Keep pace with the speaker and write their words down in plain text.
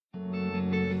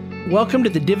Welcome to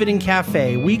the Dividend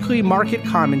Cafe, weekly market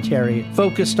commentary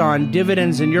focused on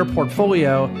dividends in your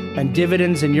portfolio and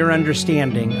dividends in your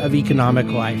understanding of economic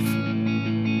life.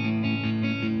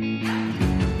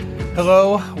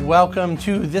 Hello, welcome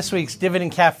to this week's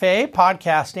Dividend Cafe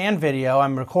podcast and video.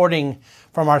 I'm recording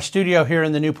from our studio here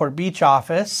in the Newport Beach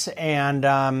office, and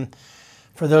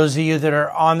for those of you that are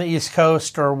on the East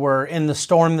Coast or were in the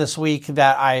storm this week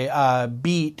that I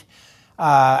beat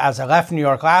as I left New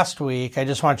York last week, I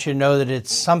just want you to know that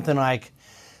it's something like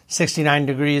 69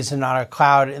 degrees and not a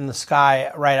cloud in the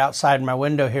sky right outside my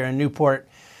window here in Newport.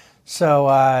 So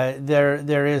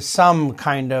there is some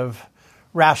kind of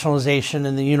rationalization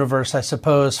in the universe, I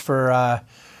suppose, for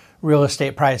real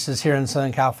estate prices here in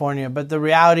Southern California. But the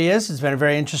reality is it's been a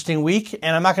very interesting week,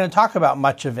 and I'm not going to talk about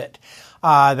much of it.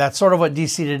 That's sort of what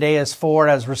DC Today is for,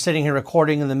 as we're sitting here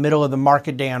recording in the middle of the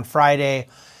market day on Friday.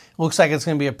 Looks like it's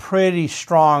going to be a pretty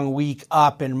strong week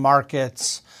up in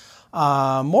markets.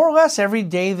 More or less every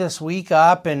day this week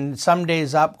up, and some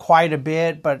days up quite a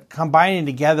bit, but combining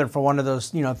together for one of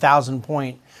those,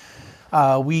 1,000-point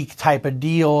week type of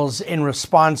deals in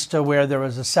response to where there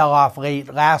was a sell-off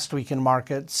late last week in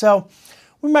markets. So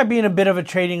we might be in a bit of a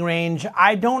trading range.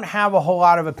 I don't have a whole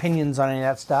lot of opinions on any of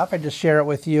that stuff. I just share it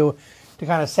with you to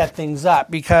kind of set things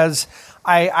up, because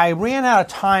I ran out of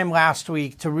time last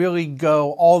week to really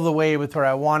go all the way with where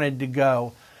I wanted to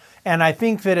go. And I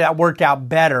think that it worked out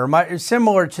better.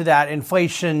 Similar to that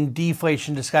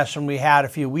inflation-deflation discussion we had a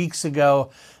few weeks ago,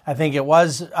 I think it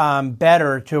was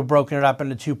better to have broken it up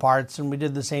into two parts, and we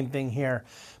did the same thing here.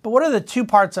 But what are the two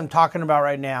parts I'm talking about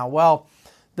right now? Well,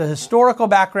 the historical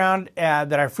background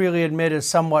that I freely admit is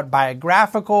somewhat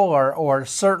biographical or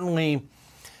certainly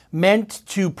meant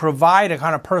to provide a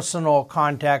kind of personal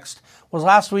context, was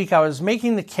last week I was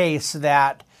making the case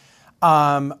that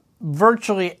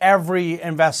virtually every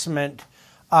investment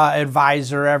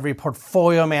advisor, every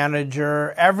portfolio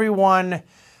manager, everyone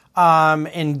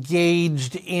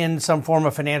engaged in some form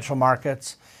of financial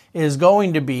markets is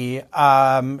going to be,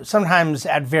 sometimes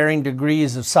at varying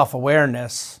degrees of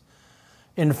self-awareness,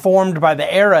 informed by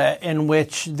the era in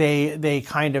which they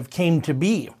kind of came to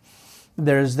be.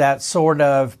 There's that sort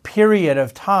of period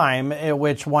of time at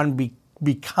which one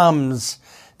becomes,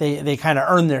 they kind of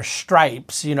earn their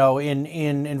stripes, in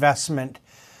investment,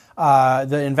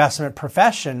 the investment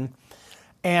profession.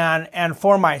 And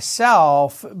for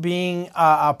myself, being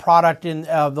a product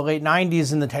of the late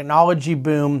 90s and the technology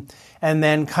boom, and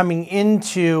then coming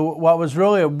into what was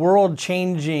really a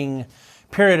world-changing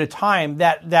period of time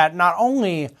that not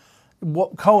only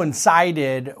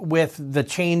coincided with the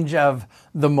change of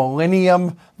the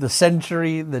millennium, the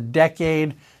century, the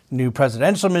decade, new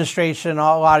presidential administration,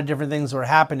 a lot of different things were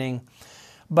happening.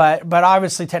 But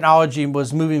obviously technology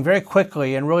was moving very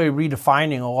quickly and really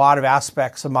redefining a lot of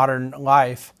aspects of modern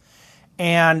life.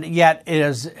 And yet it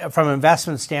is, from an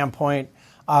investment standpoint,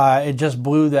 it just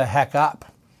blew the heck up.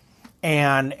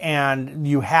 And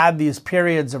you had these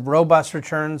periods of robust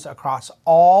returns across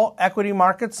all equity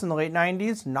markets in the late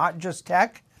 90s, not just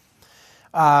tech,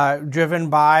 driven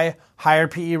by higher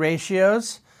PE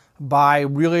ratios, by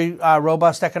really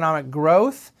robust economic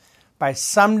growth, by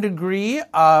some degree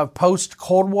of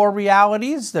post-Cold War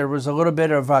realities. There was a little bit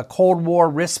of a Cold War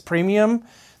risk premium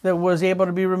that was able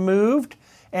to be removed.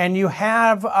 And you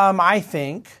have, I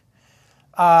think,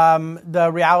 the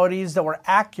realities that were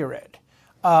accurate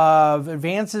of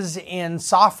advances in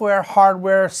software,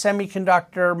 hardware,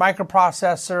 semiconductor,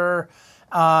 microprocessor,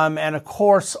 and of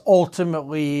course,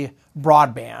 ultimately,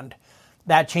 broadband.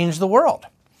 That changed the world.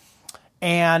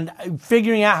 And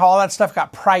figuring out how all that stuff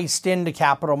got priced into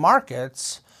capital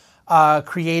markets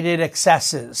created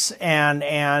excesses and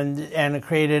it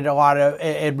created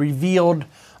it revealed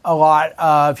a lot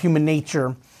of human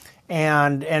nature,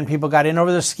 and people got in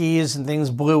over their skis and things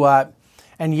blew up.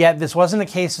 And yet this wasn't a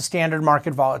case of standard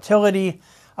market volatility.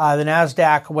 The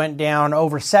NASDAQ went down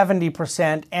over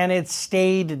 70%, and it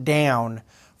stayed down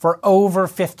for over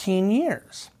 15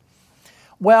 years.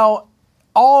 Well,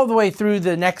 all the way through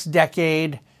the next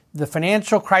decade, the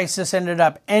financial crisis ended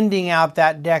up ending out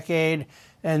that decade.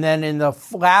 And then in the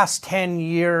last 10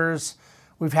 years,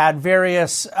 we've had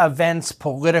various events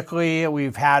politically.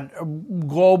 We've had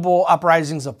global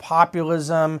uprisings of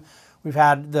populism. We've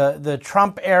had the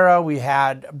Trump era. We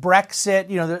had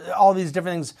Brexit, all these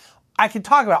different things. I could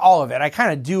talk about all of it. I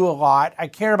kind of do a lot. I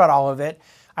care about all of it.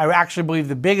 I actually believe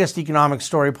the biggest economic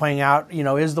story playing out,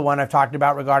 is the one I've talked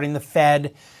about regarding the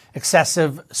Fed,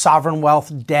 excessive sovereign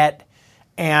wealth debt,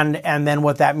 and then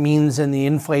what that means in the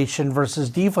inflation versus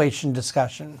deflation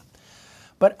discussion.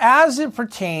 But as it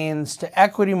pertains to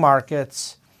equity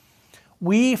markets,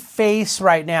 we face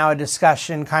right now a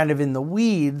discussion kind of in the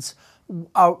weeds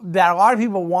that a lot of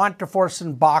people want to force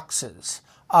in boxes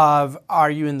of,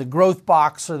 are you in the growth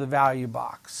box or the value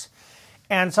box?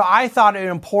 And so I thought it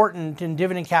important in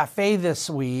Dividend Cafe this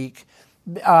week.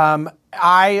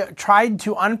 I tried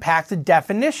to unpack the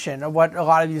definition of what a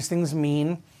lot of these things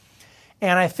mean.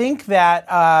 And I think that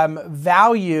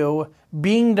value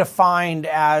being defined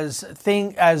as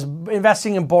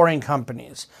investing in boring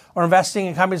companies or investing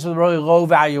in companies with really low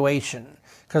valuation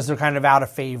because they're kind of out of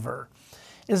favor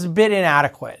is a bit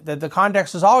inadequate. That the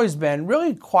context has always been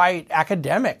really quite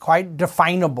academic, quite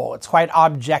definable. It's quite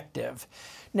objective.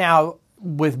 Now,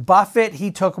 with Buffett,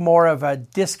 he took more of a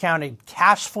discounted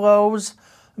cash flows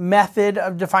method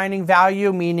of defining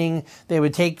value, meaning they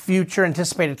would take future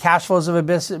anticipated cash flows of a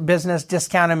business,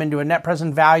 discount them into a net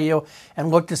present value, and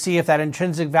look to see if that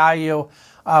intrinsic value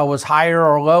was higher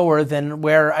or lower than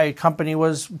where a company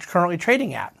was currently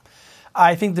trading at.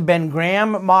 I think the Ben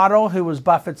Graham model, who was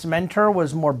Buffett's mentor,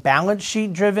 was more balance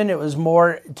sheet driven. It was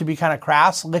more, to be kind of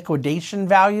crass, liquidation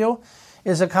value.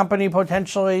 Is a company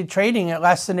potentially trading at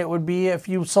less than it would be if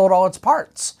you sold all its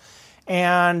parts?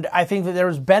 And I think that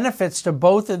there's benefits to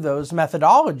both of those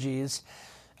methodologies.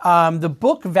 The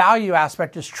book value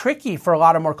aspect is tricky for a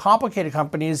lot of more complicated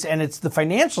companies, and it's the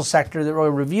financial sector that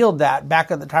really revealed that back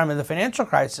at the time of the financial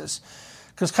crisis.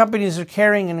 Because companies are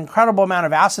carrying an incredible amount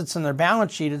of assets in their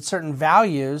balance sheet at certain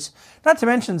values. Not to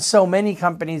mention so many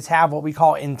companies have what we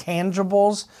call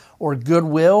intangibles or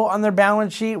goodwill on their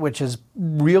balance sheet, which is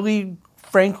really,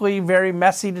 frankly, very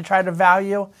messy to try to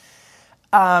value.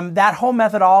 That whole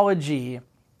methodology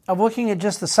of looking at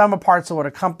just the sum of parts of what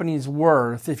a company's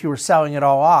worth, if you were selling it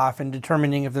all off and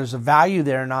determining if there's a value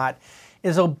there or not,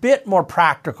 is a bit more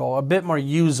practical, a bit more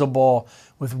usable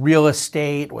with real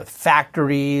estate, with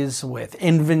factories, with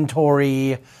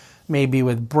inventory, maybe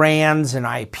with brands and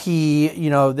IP. You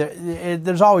know,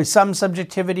 there's always some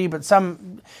subjectivity, but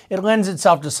it lends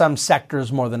itself to some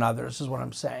sectors more than others, is what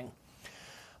I'm saying.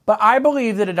 But I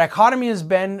believe that a dichotomy has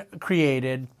been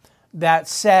created that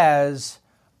says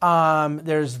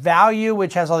there's value,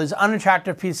 which has all these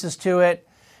unattractive pieces to it,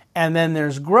 and then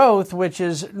there's growth, which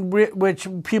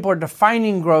people are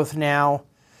defining growth now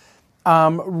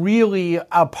really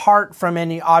apart from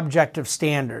any objective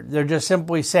standard. They're just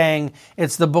simply saying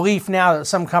it's the belief now that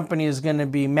some company is going to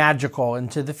be magical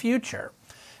into the future.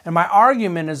 And my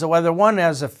argument is that whether one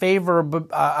has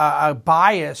a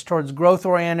bias towards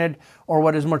growth-oriented or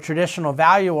what is more traditional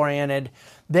value-oriented,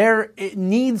 it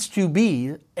needs to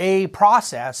be a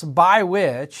process by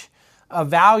which a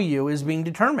value is being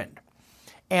determined.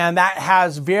 And that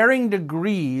has varying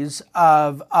degrees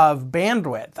of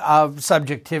bandwidth, of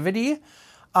subjectivity,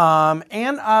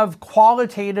 and of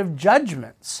qualitative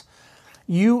judgments.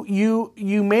 You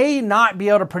may not be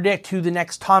able to predict who the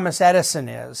next Thomas Edison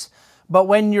is, but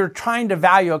when you're trying to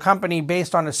value a company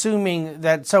based on assuming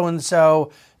that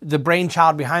so-and-so, the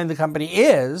brainchild behind the company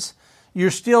is,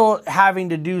 you're still having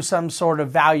to do some sort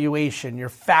of valuation. You're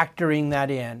factoring that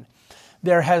in.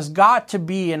 There has got to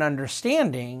be an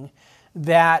understanding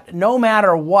that no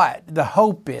matter what the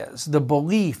hope is, the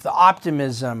belief, the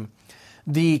optimism,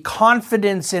 the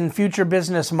confidence in future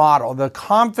business model, the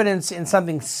confidence in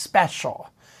something special,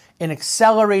 in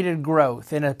accelerated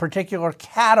growth, in a particular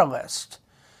catalyst,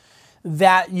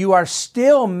 that you are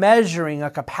still measuring a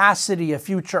capacity of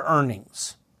future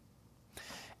earnings.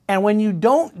 And when you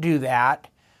don't do that,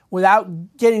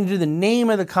 without getting to the name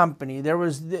of the company, there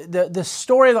was the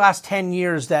story of the last 10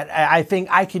 years that I think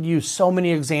I could use so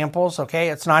many examples, okay?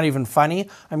 It's not even funny.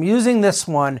 I'm using this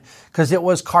one because it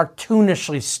was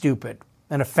cartoonishly stupid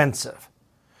and offensive,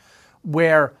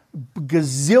 where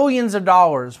gazillions of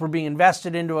dollars were being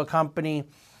invested into a company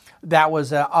that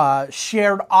was a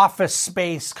shared office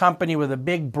space company with a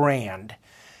big brand.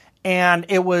 And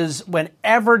it was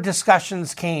whenever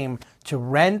discussions came to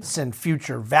rents and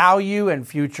future value and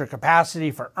future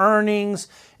capacity for earnings,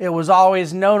 it was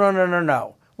always no.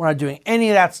 We're not doing any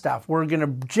of that stuff. We're going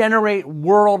to generate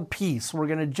world peace. We're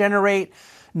going to generate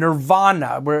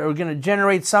nirvana. We're going to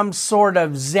generate some sort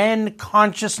of Zen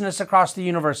consciousness across the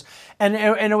universe. And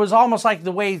it was almost like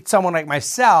the way someone like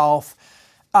myself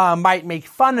might make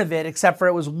fun of it, except for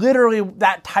it was literally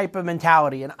that type of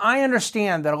mentality. And I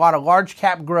understand that a lot of large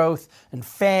cap growth and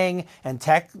FANG and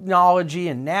technology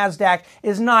and NASDAQ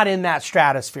is not in that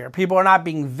stratosphere. People are not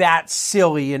being that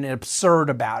silly and absurd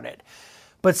about it.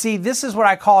 But see, this is what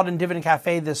I called in Dividend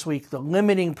Cafe this week, the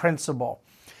limiting principle.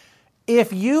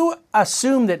 If you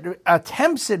assume that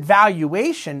attempts at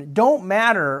valuation don't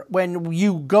matter when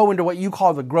you go into what you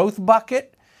call the growth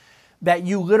bucket, that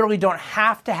you literally don't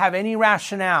have to have any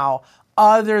rationale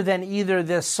other than either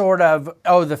this sort of,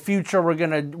 oh, the future, we're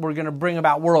gonna bring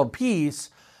about world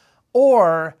peace,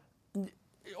 or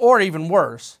even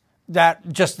worse, that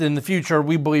just in the future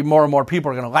we believe more and more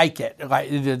people are going to like it. Like,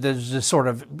 there's this sort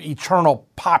of eternal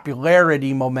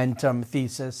popularity momentum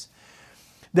thesis.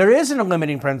 There isn't a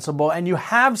limiting principle, and you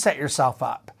have set yourself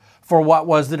up for what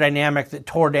was the dynamic that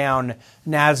tore down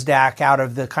NASDAQ out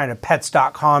of the kind of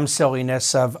pets.com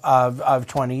silliness of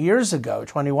 20 years ago,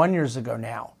 21 years ago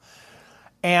now.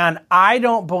 And I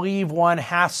don't believe one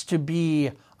has to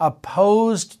be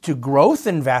opposed to growth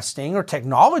investing or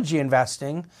technology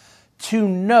investing to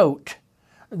note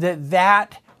that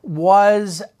that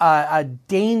was a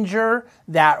danger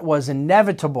that was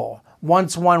inevitable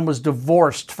once one was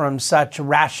divorced from such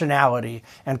rationality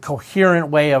and coherent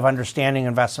way of understanding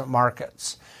investment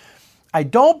markets. I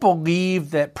don't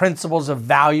believe that principles of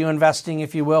value investing,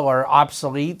 if you will, are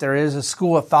obsolete. There is a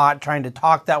school of thought trying to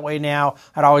talk that way now.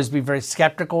 I'd always be very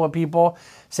skeptical of people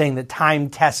saying that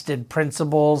time-tested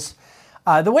principles.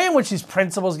 The way in which these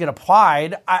principles get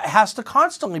applied has to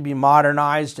constantly be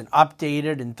modernized and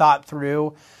updated and thought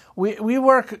through. We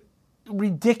work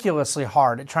ridiculously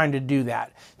hard at trying to do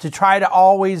that, to try to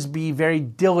always be very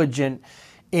diligent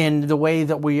in the way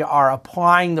that we are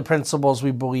applying the principles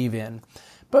we believe in.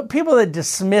 But people that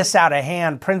dismiss out of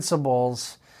hand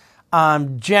principles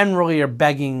generally are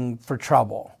begging for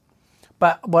trouble.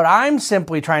 But what I'm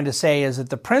simply trying to say is that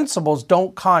the principles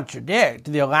don't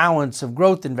contradict the allowance of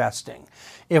growth investing.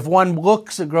 If one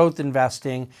looks at growth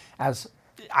investing as,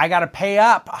 I got to pay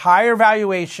up higher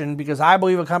valuation because I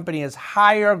believe a company has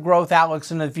higher growth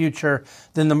outlooks in the future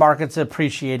than the market's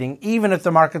appreciating, even if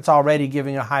the market's already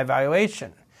giving a high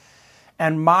valuation.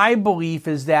 And my belief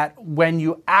is that when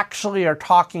you actually are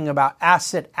talking about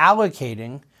asset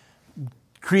allocating,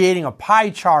 creating a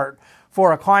pie chart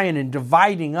for a client and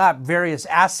dividing up various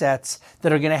assets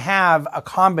that are going to have a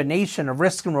combination of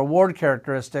risk and reward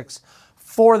characteristics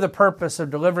for the purpose of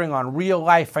delivering on real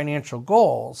life financial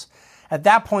goals, at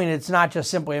that point, it's not just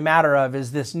simply a matter of,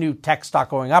 is this new tech stock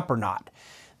going up or not?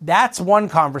 That's one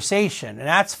conversation, and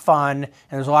that's fun, and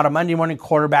there's a lot of Monday morning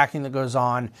quarterbacking that goes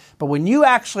on. But when you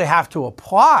actually have to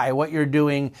apply what you're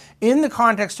doing in the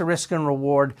context of risk and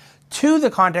reward to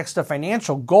the context of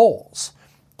financial goals,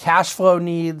 cash flow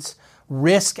needs,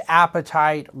 risk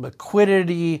appetite,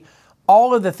 liquidity,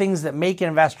 all of the things that make an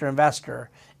investor,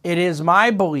 it is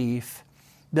my belief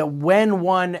that when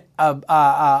one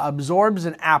absorbs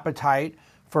an appetite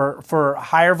for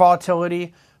higher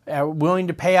volatility, willing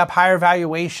to pay up higher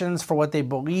valuations for what they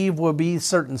believe will be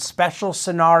certain special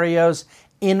scenarios,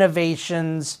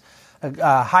 innovations,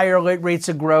 higher rates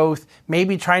of growth,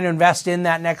 maybe trying to invest in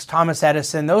that next Thomas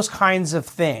Edison, those kinds of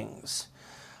things.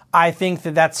 I think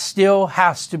that still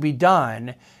has to be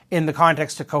done in the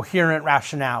context of coherent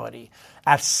rationality,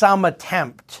 as some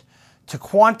attempt to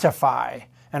quantify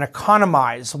and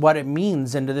economize what it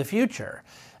means into the future.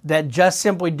 That just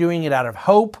simply doing it out of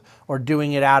hope or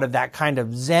doing it out of that kind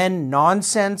of Zen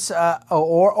nonsense,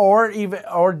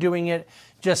 or doing it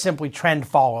just simply trend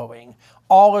following.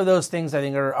 All of those things I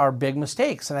think are big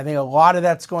mistakes, and I think a lot of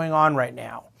that's going on right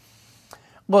now.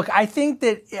 Look, I think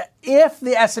that if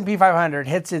the S&P 500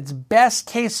 hits its best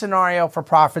case scenario for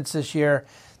profits this year,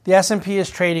 the S&P is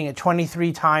trading at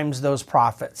 23 times those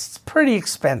profits. It's pretty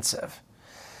expensive.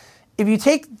 If you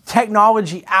take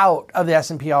technology out of the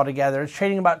S&P altogether, it's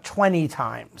trading about 20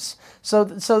 times. So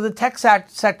the tech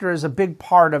sector is a big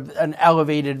part of an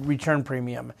elevated return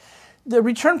premium. The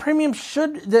return premium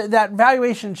that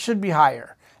valuation should be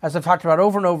higher, as I've talked about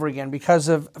over and over again, because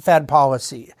of Fed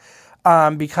policy,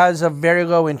 because of very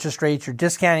low interest rates. You're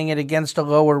discounting it against a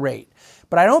lower rate.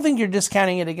 But I don't think you're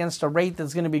discounting it against a rate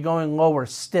that's going to be going lower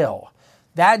still.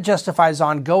 That justifies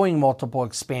ongoing multiple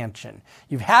expansion.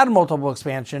 You've had multiple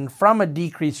expansion from a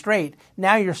decreased rate.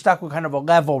 Now you're stuck with kind of a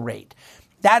level rate.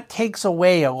 That takes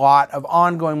away a lot of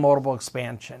ongoing multiple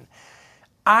expansion.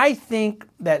 I think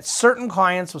that certain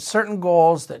clients with certain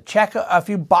goals that check a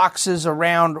few boxes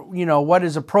around, what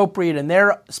is appropriate in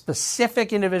their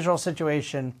specific individual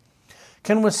situation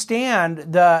can withstand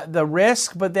the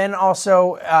risk, but then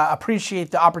also appreciate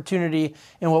the opportunity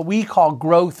in what we call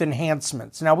growth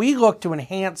enhancements. Now, we look to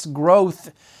enhance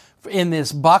growth in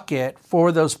this bucket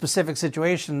for those specific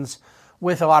situations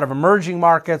with a lot of emerging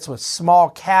markets, with small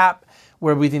cap,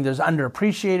 where we think there's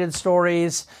underappreciated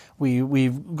stories.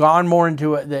 We've gone more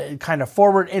into the kind of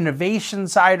forward innovation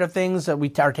side of things, that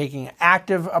we are taking an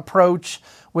active approach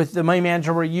with the money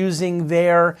manager we're using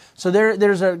there. So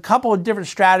there's a couple of different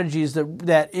strategies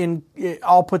that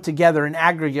all put together in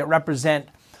aggregate represent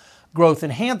growth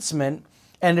enhancement.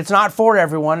 And it's not for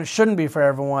everyone. It shouldn't be for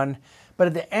everyone. But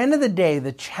at the end of the day,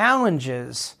 the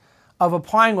challenges of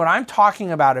applying what I'm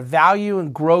talking about, a value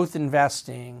and growth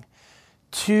investing,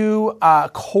 to a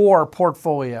core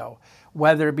portfolio,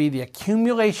 whether it be the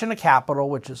accumulation of capital,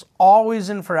 which is always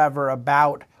and forever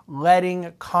about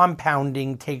letting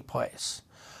compounding take place,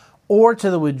 or to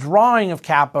the withdrawing of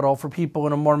capital for people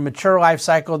in a more mature life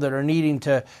cycle that are needing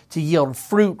to yield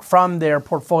fruit from their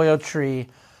portfolio tree.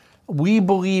 We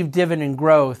believe dividend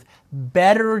growth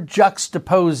better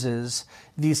juxtaposes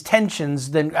these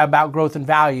tensions than about growth and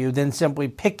value than simply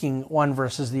picking one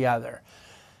versus the other.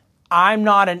 I'm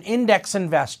not an index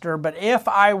investor, but if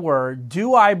I were,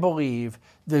 do I believe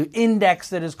the index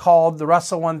that is called the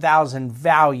Russell 1000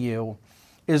 value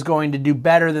is going to do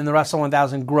better than the Russell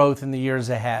 1000 growth in the years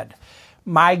ahead?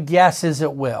 My guess is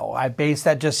it will. I base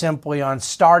that just simply on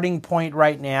starting point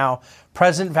right now,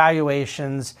 present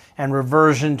valuations, and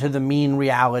reversion to the mean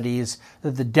realities,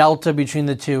 that the delta between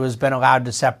the two has been allowed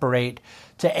to separate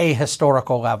to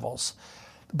ahistorical levels.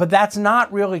 But that's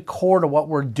not really core to what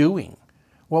we're doing.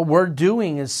 What we're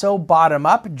doing is so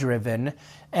bottom-up driven,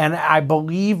 and I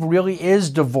believe really is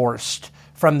divorced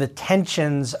from the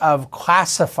tensions of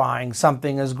classifying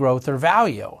something as growth or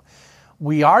value.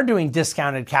 We are doing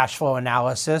discounted cash flow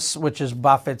analysis, which is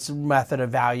Buffett's method of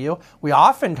value. We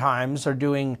oftentimes are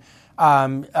doing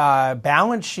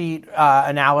balance sheet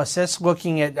analysis,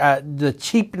 looking at the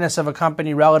cheapness of a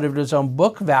company relative to its own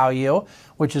book value,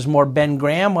 which is more Ben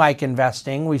Graham-like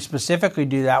investing. We specifically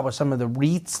do that with some of the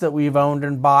REITs that we've owned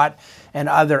and bought and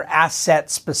other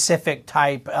asset-specific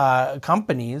type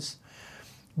companies.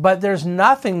 But there's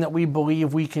nothing that we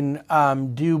believe we can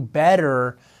do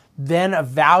better than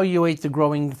evaluate the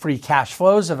growing free cash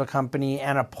flows of a company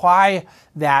and apply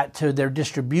that to their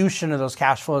distribution of those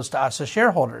cash flows to us as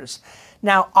shareholders.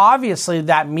 Now, obviously,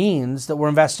 that means that we're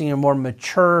investing in more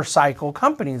mature cycle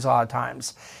companies a lot of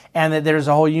times, and that there's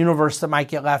a whole universe that might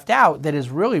get left out that is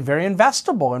really very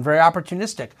investable and very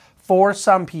opportunistic for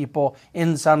some people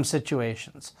in some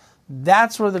situations.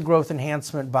 That's where the growth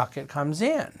enhancement bucket comes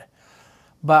in.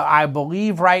 But I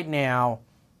believe right now,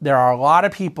 there are a lot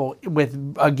of people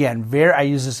with, again, I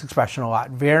use this expression a lot,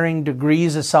 varying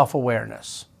degrees of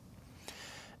self-awareness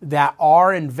that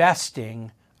are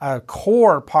investing a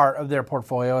core part of their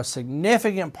portfolio, a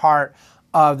significant part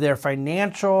of their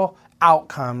financial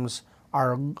outcomes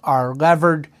are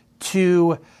levered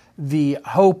to the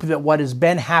hope that what has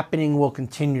been happening will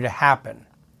continue to happen.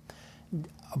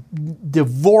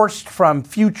 Divorced from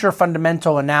future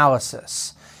fundamental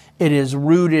analysis, it is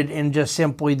rooted in just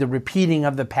simply the repeating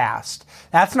of the past.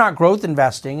 That's not growth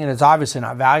investing, and it's obviously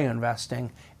not value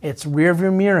investing. It's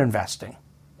rearview mirror investing,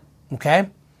 okay?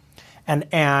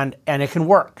 And it can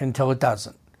work until it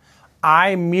doesn't.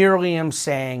 I merely am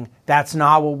saying that's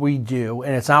not what we do,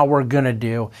 and it's not what we're going to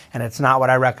do, and it's not what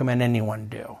I recommend anyone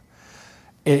do.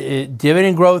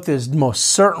 Dividend growth is most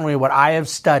certainly what I have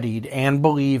studied and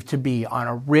believe to be, on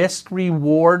a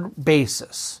risk-reward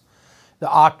basis, the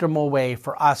optimal way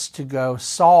for us to go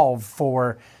solve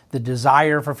for the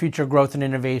desire for future growth and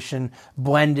innovation,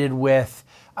 blended with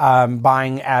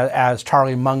buying, as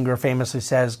Charlie Munger famously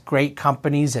says, great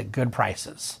companies at good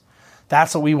prices.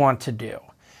 That's what we want to do.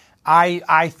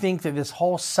 I think that this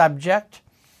whole subject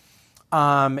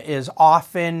is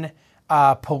often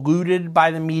polluted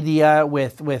by the media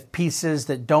with pieces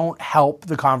that don't help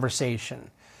the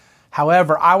conversation.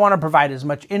 However, I want to provide as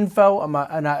much info,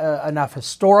 enough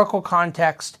historical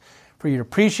context for you to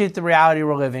appreciate the reality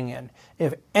we're living in.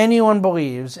 If anyone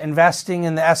believes investing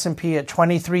in the S&P at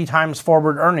 23 times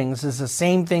forward earnings is the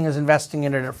same thing as investing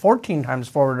in it at 14 times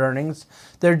forward earnings,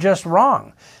 they're just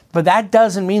wrong. But that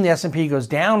doesn't mean the S&P goes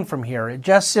down from here. It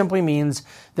just simply means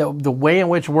that the way in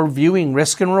which we're viewing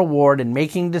risk and reward and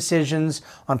making decisions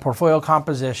on portfolio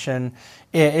composition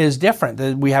is different.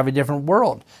 We have a different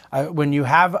world. When you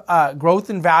have growth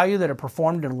and value that have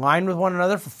performed in line with one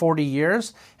another for 40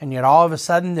 years, and yet all of a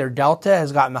sudden their delta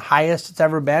has gotten the highest it's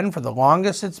ever been for the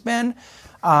longest it's been,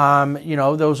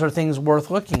 those are things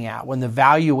worth looking at. When the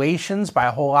valuations by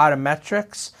a whole lot of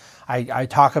metrics, I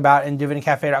talk about in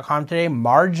dividendcafe.com today,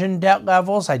 margin debt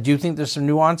levels. I do think there's some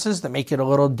nuances that make it a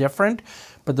little different.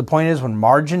 But the point is, when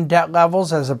margin debt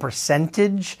levels as a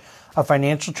percentage of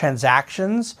financial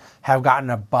transactions have gotten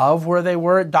above where they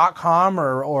were at .com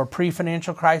or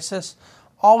pre-financial crisis,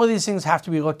 all of these things have to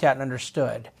be looked at and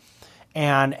understood.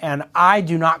 And I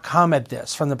do not come at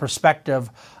this from the perspective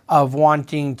of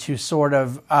wanting to sort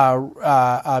of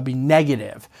be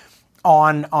negative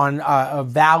on a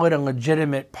valid and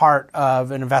legitimate part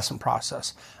of an investment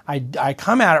process. I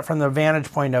come at it from the vantage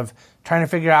point of trying to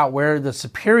figure out where the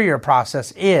superior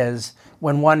process is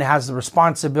when one has the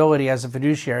responsibility as a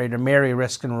fiduciary to marry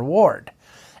risk and reward.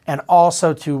 and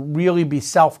also to really be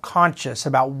self-conscious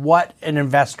about what an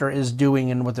investor is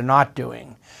doing and what they're not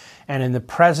doing. And in the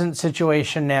present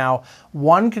situation now,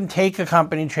 one can take a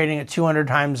company trading at 200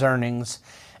 times earnings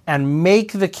and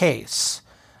make the case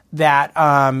that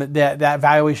that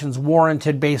valuation's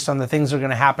warranted based on the things that are going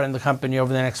to happen in the company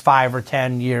over the next 5 or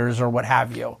 10 years or what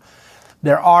have you.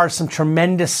 There are some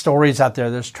tremendous stories out there.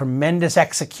 There's tremendous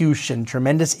execution,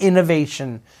 tremendous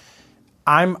innovation.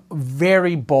 I'm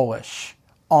very bullish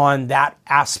on that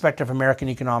aspect of American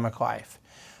economic life.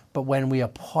 But when we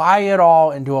apply it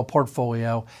all into a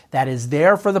portfolio that is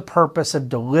there for the purpose of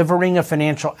delivering a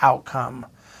financial outcome,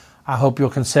 I hope you'll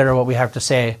consider what we have to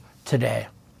say today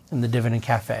in the Dividend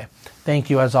Cafe. Thank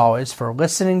you, as always, for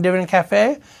listening to Dividend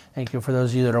Cafe. Thank you for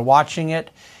those of you that are watching it.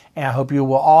 And I hope you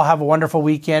will all have a wonderful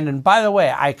weekend. And by the way,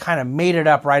 I kind of made it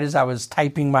up right as I was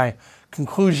typing my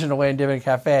conclusion away in Dividend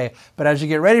Cafe. But as you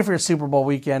get ready for your Super Bowl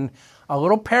weekend, a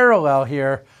little parallel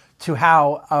here to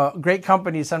how great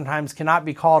companies sometimes cannot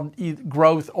be called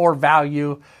growth or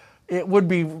value. It would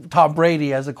be Tom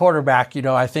Brady as a quarterback.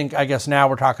 I guess now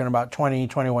we're talking about 20,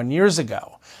 21 years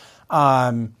ago.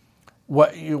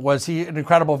 What was he an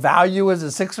incredible value as a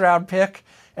 6th-round pick?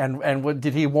 And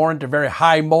did he warrant a very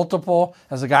high multiple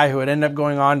as a guy who would end up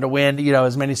going on to win,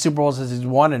 as many Super Bowls as he's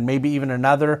won and maybe even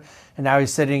another? And now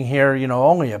he's sitting here,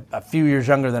 only a few years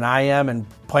younger than I am and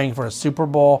playing for a Super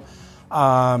Bowl.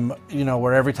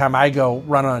 Where every time I go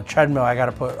run on a treadmill, I got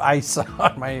to put ice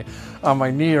on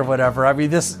my knee or whatever. I mean,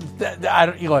 this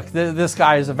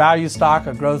guy is a value stock,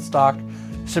 a growth stock.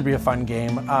 Should be a fun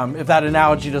game. If that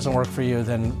analogy doesn't work for you,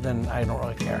 then I don't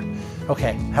really care.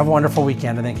 Okay, have a wonderful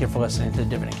weekend, and thank you for listening to the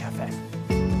Dividend Cafe.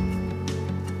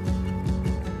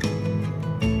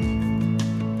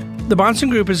 The Bahnsen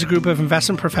Group is a group of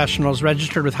investment professionals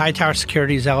registered with Hightower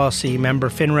Securities, LLC, member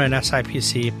FINRA and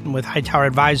SIPC, and with Hightower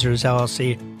Advisors,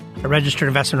 LLC, a registered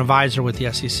investment advisor with the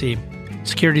SEC.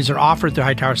 Securities are offered through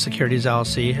Hightower Securities,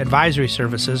 LLC. Advisory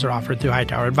services are offered through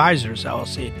Hightower Advisors,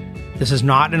 LLC. This is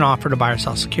not an offer to buy or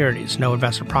sell securities. No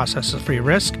investment process is free of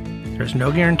risk. There is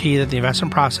no guarantee that the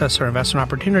investment process or investment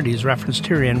opportunities referenced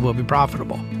herein will be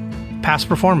profitable. Past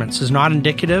performance is not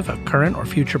indicative of current or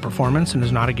future performance and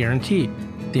is not a guarantee.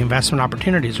 The investment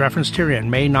opportunities referenced herein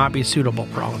may not be suitable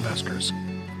for all investors.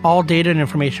 All data and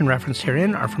information referenced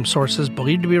herein are from sources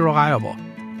believed to be reliable.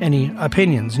 Any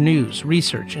opinions, news,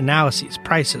 research, analyses,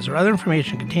 prices, or other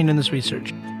information contained in this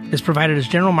research is provided as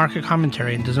general market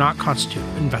commentary and does not constitute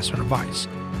investment advice.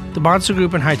 The Bahnsen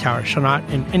Group and Hightower shall not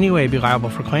in any way be liable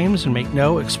for claims and make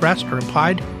no expressed or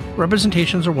implied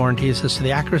representations or warranties as to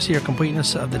the accuracy or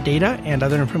completeness of the data and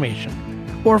other information,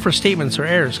 or for statements or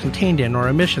errors contained in or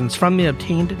omissions from the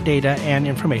obtained data and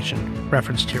information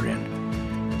referenced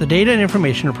herein. The data and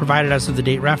information are provided as of the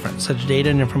date referenced. Such data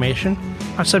and information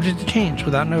are subject to change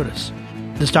without notice.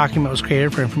 This document was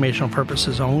created for informational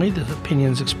purposes only. The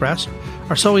opinions expressed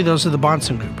are solely those of the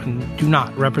Bahnsen Group and do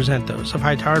not represent those of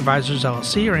Hightower Advisors,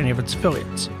 LLC, or any of its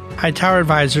affiliates. Hightower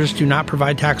Advisors do not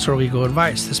provide tax or legal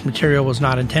advice. This material was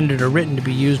not intended or written to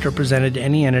be used or presented to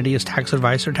any entity as tax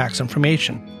advice or tax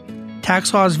information.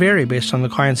 Tax laws vary based on the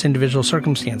client's individual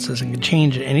circumstances and can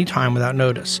change at any time without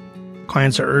notice.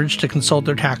 Clients are urged to consult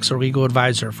their tax or legal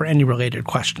advisor for any related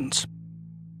questions.